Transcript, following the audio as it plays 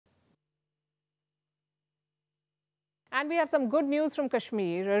And we have some good news from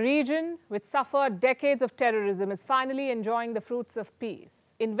Kashmir. A region which suffered decades of terrorism is finally enjoying the fruits of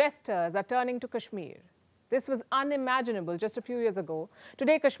peace. Investors are turning to Kashmir. This was unimaginable just a few years ago.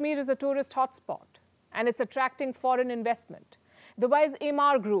 Today, Kashmir is a tourist hotspot, and it's attracting foreign investment. Dubai's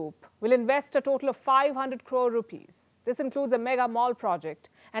Emaar group will invest a total of 500 crore rupees. This includes a mega mall project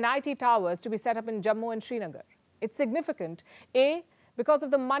and IT towers to be set up in Jammu and Srinagar. It's significant, A, because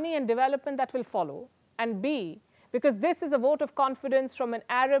of the money and development that will follow, and B, because this is a vote of confidence from an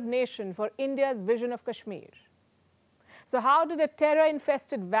Arab nation for India's vision of Kashmir. So how did a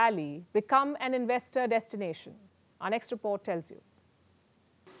terror-infested valley become an investor destination? Our next report tells you.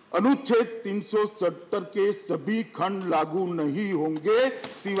 अनुच्छेद 370 के सभी खंड लागू नहीं होंगे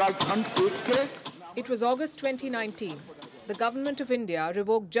सिवाय खंड 1 के. It was August 2019. The government of India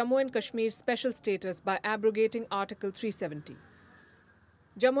revoked Jammu and Kashmir's special status by abrogating Article 370.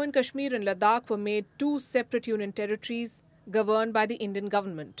 Jammu and Kashmir and Ladakh were made two separate union territories governed by the Indian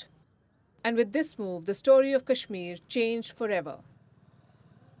government. And with this move, the story of Kashmir changed forever.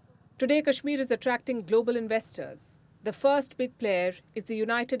 Today, Kashmir is attracting global investors. The first big player is the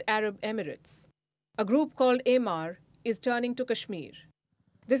United Arab Emirates. A group called Emaar is turning to Kashmir.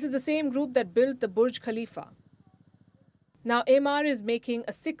 This is the same group that built the Burj Khalifa. Now, Emaar is making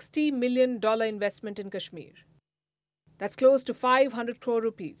a $60 million investment in Kashmir. That's close to 500 crore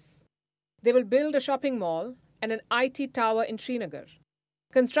rupees. They will build a shopping mall and an IT tower in Srinagar.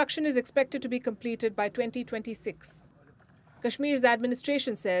 Construction is expected to be completed by 2026. Kashmir's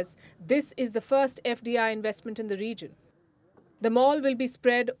administration says this is the first FDI investment in the region. The mall will be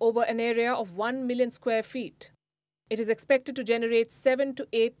spread over an area of 1 million square feet. It is expected to generate 7,000 to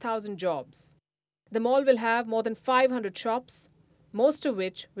 8,000 jobs. The mall will have more than 500 shops, most of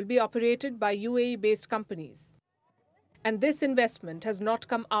which will be operated by UAE-based companies. And this investment has not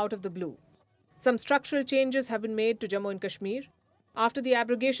come out of the blue. Some structural changes have been made to Jammu and Kashmir. After the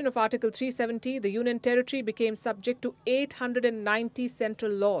abrogation of Article 370, the Union Territory became subject to 890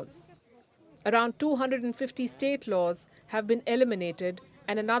 central laws. Around 250 state laws have been eliminated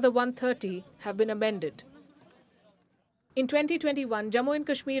and another 130 have been amended. In 2021, Jammu and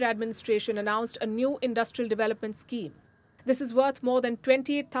Kashmir administration announced a new industrial development scheme. This is worth more than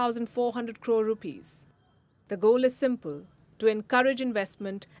 28,400 crore rupees. The goal is simple: to encourage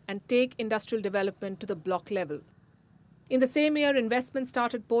investment and take industrial development to the block level. In the same year, investments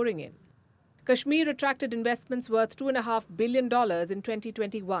started pouring in. Kashmir attracted investments worth $2.5 billion in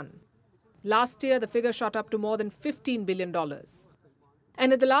 2021. Last year, the figure shot up to more than $15 billion.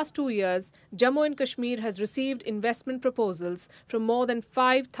 And in the last 2 years, Jammu and Kashmir has received investment proposals from more than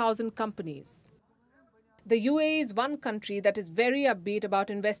 5,000 companies. The UAE is one country that is very upbeat about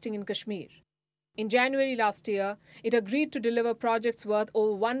investing in Kashmir. In January last year, it agreed to deliver projects worth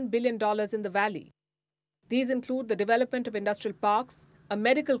over $1 billion in the valley. These include the development of industrial parks, a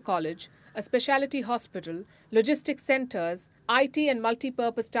medical college, a specialty hospital, logistics centers, IT and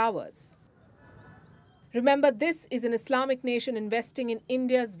multi-purpose towers. Remember, this is an Islamic nation investing in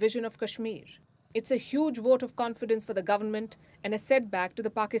India's vision of Kashmir. It's a huge vote of confidence for the government and a setback to the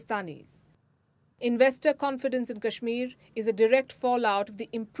Pakistanis. Investor confidence in Kashmir is a direct fallout of the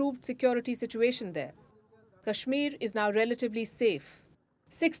improved security situation there. Kashmir is now relatively safe.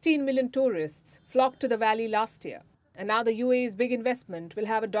 16 million tourists flocked to the valley last year, and now the UAE's big investment will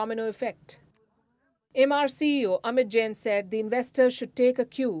have a domino effect. Emaar CEO Amit Jain said the investors should take a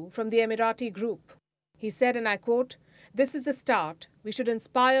cue from the Emirati group. He said, and I quote, "This is the start. We should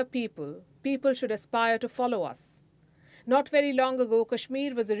inspire people. People should aspire to follow us." Not very long ago,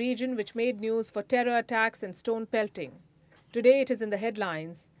 Kashmir was a region which made news for terror attacks and stone pelting. Today it is in the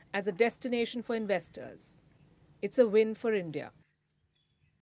headlines as a destination for investors. It's a win for India.